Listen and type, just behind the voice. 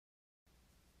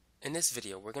In this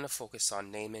video, we're going to focus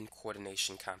on naming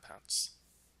coordination compounds.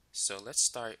 So let's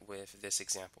start with this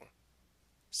example.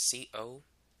 CO,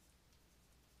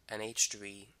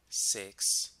 NH3,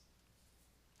 6,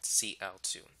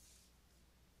 Cl2.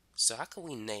 So how can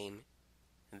we name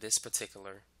this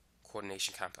particular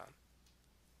coordination compound?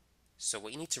 So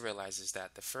what you need to realize is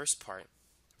that the first part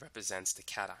represents the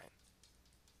cation.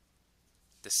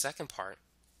 The second part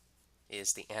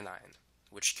is the anion,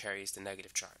 which carries the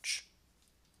negative charge.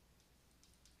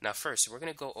 Now first, we're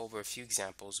going to go over a few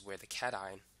examples where the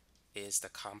cation is the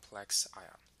complex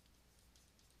ion.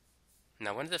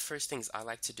 Now one of the first things I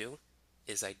like to do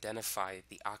is identify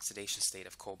the oxidation state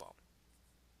of cobalt.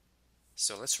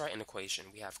 So let's write an equation.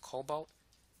 We have cobalt,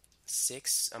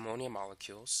 6 ammonia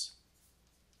molecules,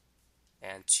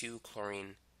 and 2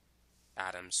 chlorine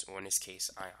atoms, or in this case,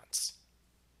 ions.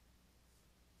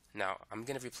 Now I'm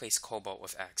going to replace cobalt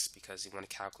with X because we want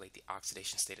to calculate the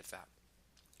oxidation state of that.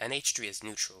 NH3 is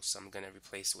neutral, so I'm going to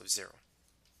replace it with 0.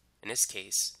 In this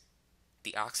case,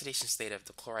 the oxidation state of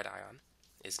the chloride ion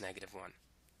is -1.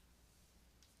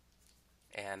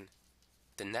 And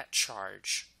the net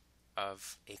charge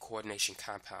of a coordination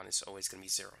compound is always going to be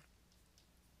 0.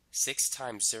 6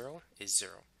 times 0 is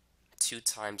 0. 2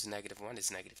 times -1 is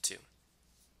 -2.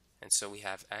 And so we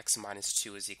have x minus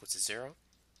 2 is equal to 0.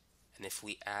 And if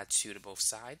we add 2 to both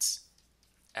sides,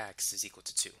 x is equal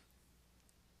to 2.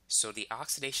 So the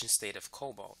oxidation state of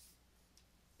cobalt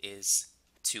is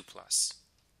 2+.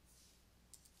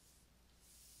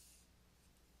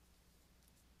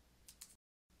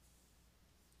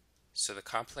 So the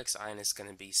complex ion is going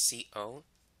to be CO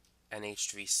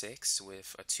NH3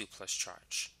 with a 2+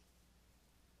 charge.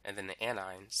 And then the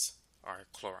anions are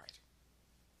chloride.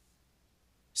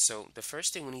 So the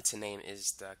first thing we need to name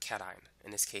is the cation,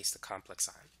 in this case the complex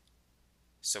ion.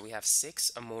 So we have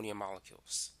 6 ammonia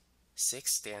molecules.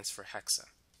 6 stands for hexa.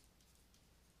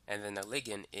 And then the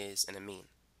ligand is an amine.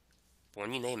 But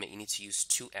when you name it, you need to use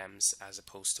 2 M's as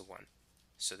opposed to 1.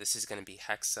 So this is going to be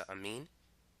hexaamine.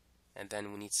 And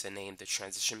then we need to name the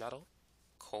transition metal,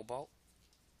 cobalt,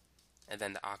 and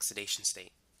then the oxidation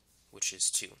state, which is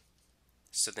 2.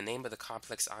 So the name of the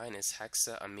complex ion is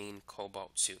hexaamine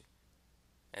cobalt 2.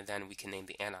 And then we can name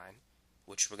the anion,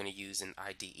 which we're going to use an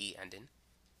IDE ending.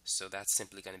 So that's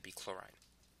simply going to be chloride.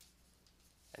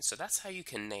 And so that's how you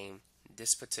can name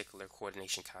this particular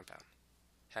coordination compound,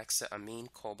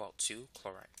 hexaamine cobalt 2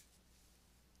 chloride.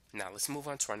 Now let's move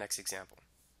on to our next example.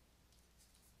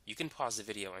 You can pause the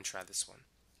video and try this one.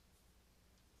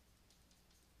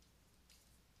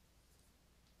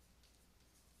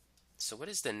 So what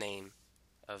is the name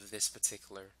of this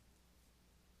particular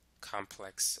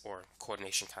complex or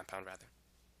coordination compound rather?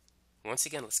 Once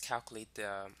again, let's calculate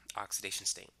the oxidation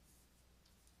state.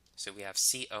 So we have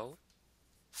CO,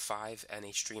 5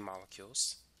 NH3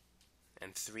 molecules,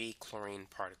 and 3 chlorine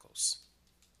particles.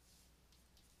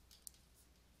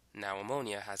 Now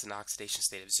ammonia has an oxidation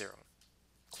state of 0.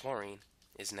 Chlorine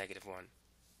is -1.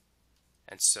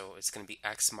 And so it's going to be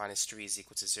x minus 3 is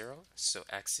equal to 0, so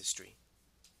x is 3.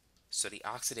 So the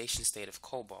oxidation state of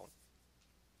cobalt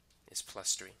is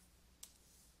 +3.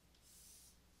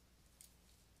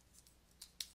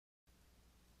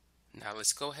 Now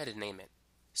let's go ahead and name it.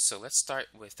 So let's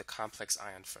start with the complex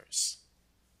ion first.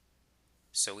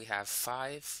 So we have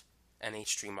 5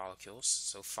 NH3 molecules,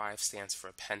 so 5 stands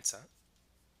for penta.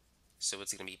 So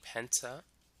it's going to be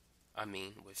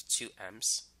pentaamine with 2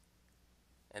 M's.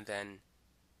 And then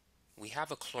we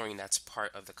have a chlorine that's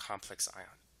part of the complex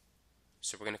ion.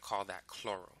 So we're going to call that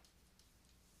chloro.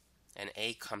 And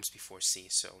A comes before C,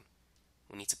 so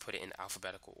we need to put it in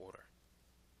alphabetical order.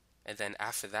 And then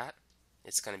after that,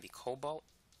 it's going to be cobalt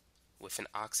with an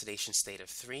oxidation state of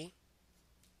 3.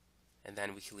 And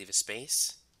then we can leave a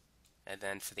space. And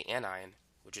then for the anion,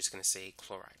 we're just going to say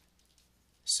chloride.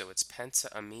 So it's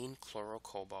pentaamine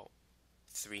chlorocobalt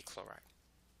 3 chloride.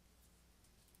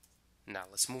 Now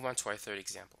let's move on to our third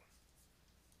example.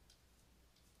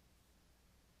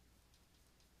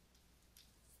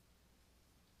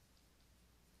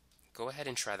 Go ahead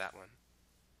and try that one.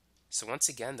 So once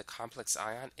again, the complex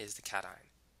ion is the cation.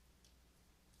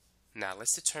 Now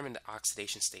let's determine the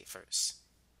oxidation state first.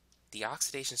 The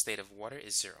oxidation state of water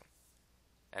is 0.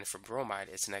 And for bromide,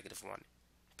 it's -1.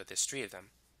 But there's 3 of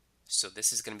them. So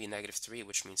this is going to be -3,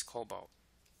 which means cobalt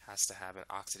has to have an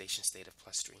oxidation state of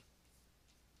 +3.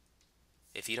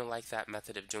 If you don't like that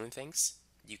method of doing things,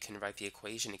 you can write the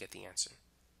equation to get the answer.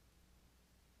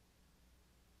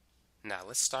 Now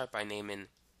let's start by naming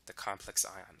the complex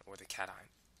ion, or the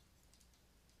cation.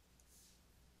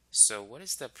 So what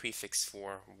is the prefix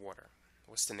for water?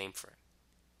 What's the name for it?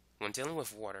 When dealing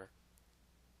with water,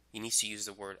 you need to use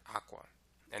the word aqua.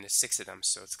 and there's 6 of them,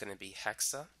 so it's going to be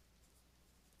hexa,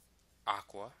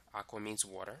 aqua, aqua means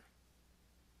water,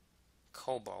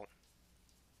 cobalt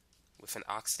with an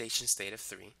oxidation state of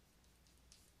 3,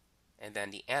 and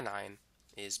then the anion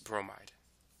is bromide.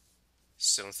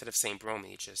 So instead of saying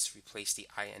bromine, just replace the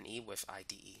INE with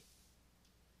IDE.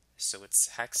 So it's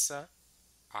hexa,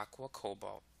 aqua,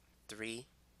 cobalt, 3,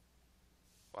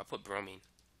 well, I put bromine.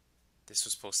 This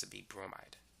was supposed to be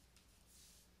bromide.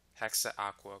 Hexa,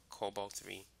 aqua, cobalt,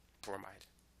 3, bromide.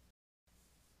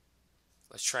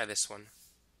 Let's try this one.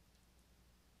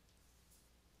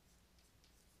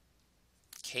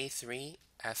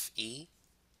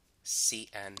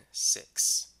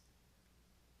 K3FeCN6.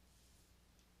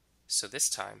 So this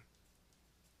time,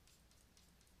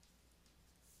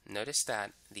 notice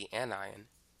that the anion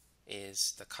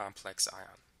is the complex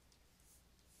ion.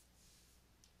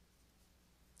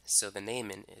 So the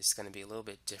naming is going to be a little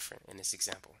bit different in this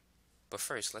example. But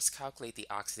first, let's calculate the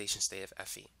oxidation state of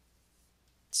Fe.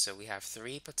 So we have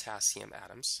 3 potassium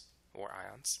atoms, or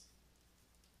ions,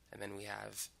 and then we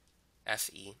have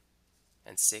Fe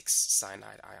and 6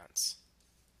 cyanide ions.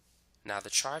 Now the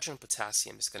charge on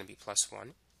potassium is going to be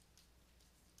 +1,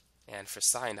 and for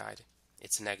cyanide,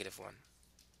 it's -1.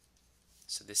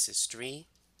 So this is 3,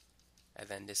 and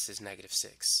then this is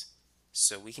 -6.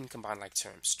 So we can combine like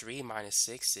terms. 3 minus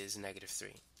 6 is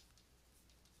 -3.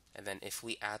 And then if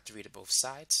we add 3 to both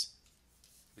sides,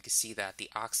 we can see that the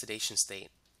oxidation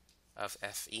state of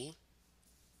Fe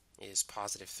is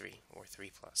 +3, or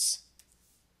 3+.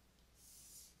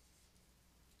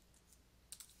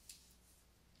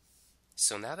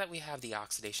 So now that we have the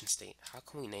oxidation state, how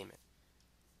can we name it?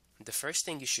 The first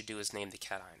thing you should do is name the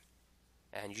cation,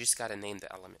 and you just got to name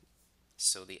the element.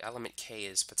 So the element K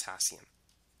is potassium.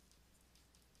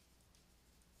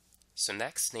 So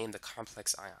next, name the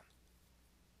complex ion.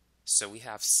 So we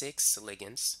have 6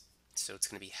 ligands, so it's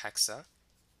going to be hexa,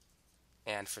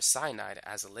 and for cyanide,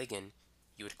 as a ligand,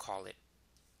 you would call it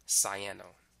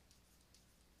cyano.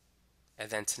 And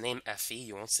then to name Fe,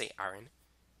 you won't say iron,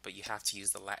 but you have to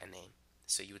use the Latin name.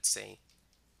 So you would say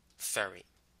ferrate,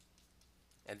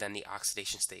 and then the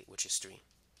oxidation state, which is 3.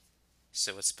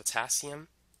 So it's potassium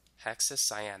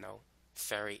hexacyano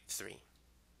ferrate 3.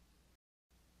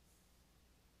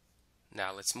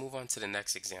 Now let's move on to the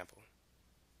next example.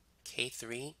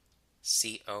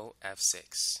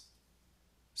 K3COF6.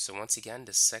 So once again,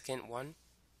 the second one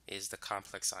is the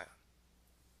complex ion.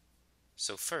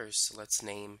 So first, let's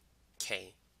name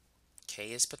K.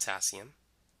 K is potassium.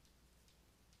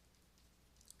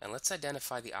 And let's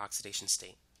identify the oxidation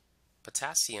state.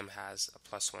 Potassium has a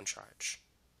 +1 charge.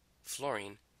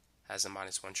 Fluorine has a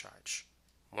 -1 charge.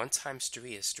 1 times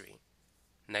 3 is 3.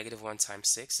 -1 times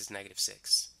 6 is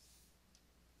 -6.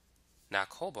 Now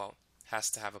cobalt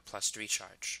has to have a +3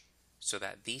 charge, so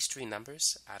that these 3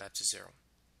 numbers add up to 0.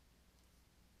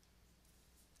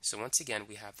 So once again,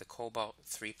 we have the cobalt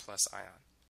 3+ ion.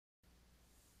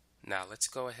 Now let's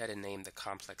go ahead and name the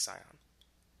complex ion.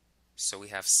 So we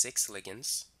have 6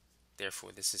 ligands,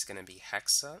 therefore this is going to be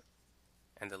hexa,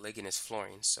 and the ligand is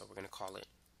fluorine, so we're going to call it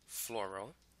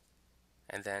fluoro,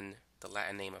 and then the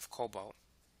Latin name of cobalt,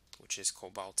 which is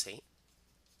cobaltate,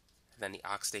 and then the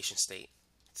oxidation state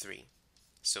 3.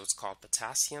 So it's called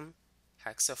potassium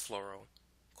hexafluoro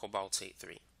cobaltate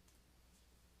 3.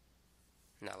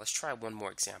 Now let's try one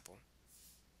more example.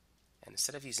 And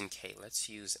instead of using K, let's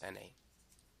use Na.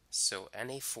 So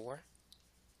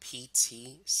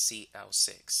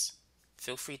Na4PtCl6.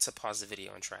 Feel free to pause the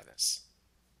video and try this.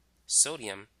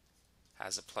 Sodium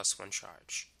has a +1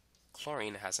 charge.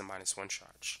 Chlorine has a -1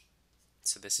 charge.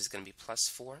 So this is going to be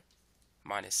 +4,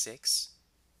 -6,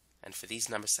 and for these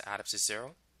numbers to add up to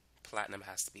 0, platinum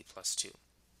has to be +2.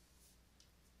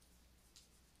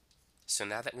 So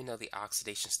now that we know the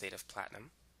oxidation state of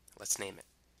platinum, let's name it.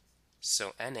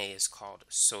 So Na is called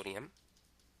sodium,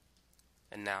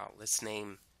 and now let's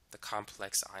name the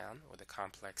complex ion, or the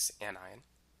complex anion.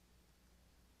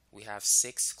 We have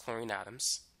 6 chlorine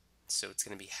atoms, so it's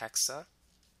going to be hexa,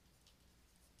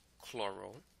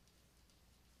 chloro,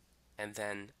 and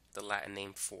then the Latin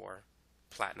name for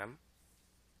platinum,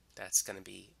 that's going to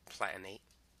be platinate,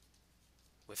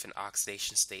 with an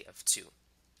oxidation state of 2.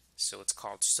 So it's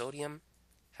called sodium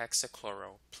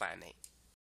hexachloroplatinate.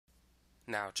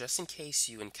 Now, just in case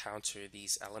you encounter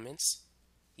these elements,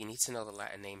 you need to know the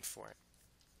Latin name for it.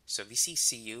 So if you see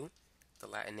Cu, the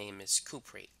Latin name is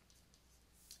cuprate.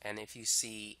 And if you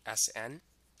see Sn,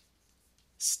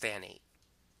 stanate.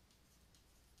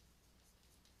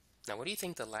 Now, what do you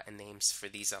think the Latin names for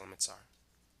these elements are?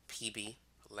 Pb,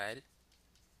 lead,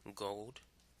 gold,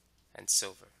 and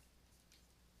silver.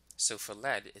 So for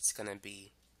lead, it's going to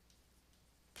be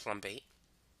plumbate,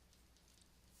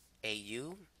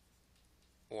 Au,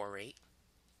 orate,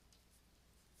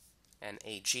 and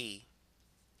Ag,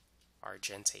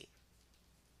 argentate.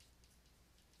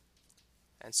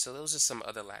 And so those are some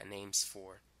other Latin names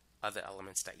for other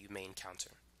elements that you may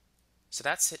encounter. So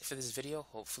that's it for this video.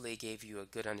 Hopefully it gave you a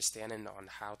good understanding on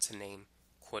how to name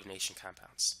coordination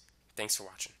compounds. Thanks for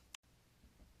watching.